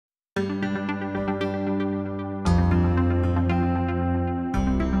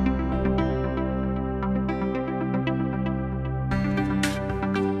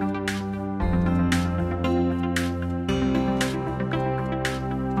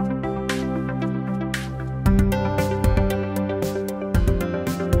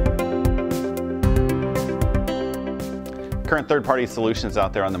Current third-party solutions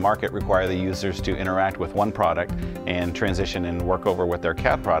out there on the market require the users to interact with one product and transition and work over with their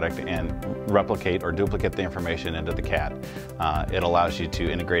CAD product and replicate or duplicate the information into the CAD. It allows you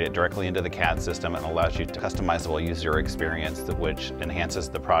to integrate it directly into the CAD system and allows you to customizable user experience which enhances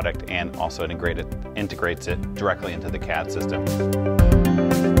the product and also integrates it directly into the CAD system.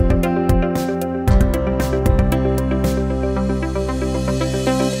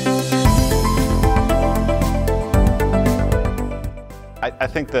 I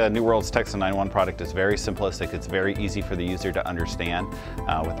think the New World's Text-to-911 product is very simplistic. It's very easy for the user to understand.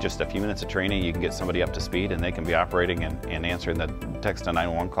 With just a few minutes of training, you can get somebody up to speed and they can be operating and answering the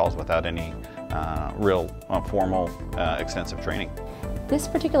Text-to-911 calls without any real formal, extensive training. This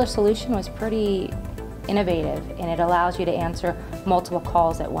particular solution was pretty innovative, and it allows you to answer multiple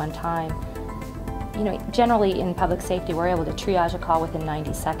calls at one time. You know, generally in public safety, we're able to triage a call within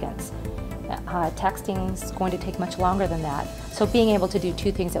 90 seconds. Texting is going to take much longer than that. So being able to do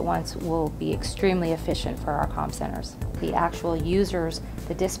two things at once will be extremely efficient for our comm centers. The actual users,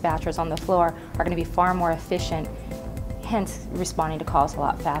 the dispatchers on the floor, are going to be far more efficient, hence responding to calls a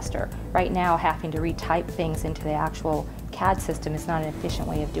lot faster. Right now, having to retype things into the actual CAD system is not an efficient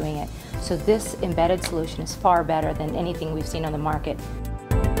way of doing it. So this embedded solution is far better than anything we've seen on the market.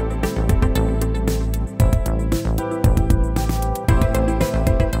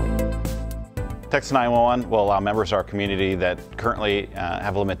 Text-to-911 will allow members of our community that currently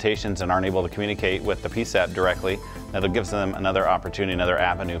have limitations and aren't able to communicate with the PSAP directly. That gives them another opportunity, another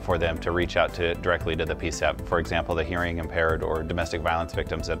avenue for them to reach out directly to the PSAP. For example, the hearing impaired or domestic violence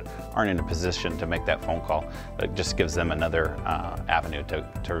victims that aren't in a position to make that phone call. It just gives them another avenue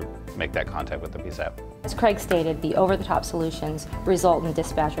to make that contact with the PSAP. As Craig stated, the over-the-top solutions result in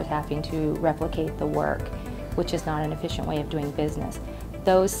dispatchers having to replicate the work, which is not an efficient way of doing business.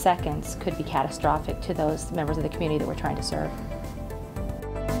 Those seconds could be catastrophic to those members of the community that we're trying to serve.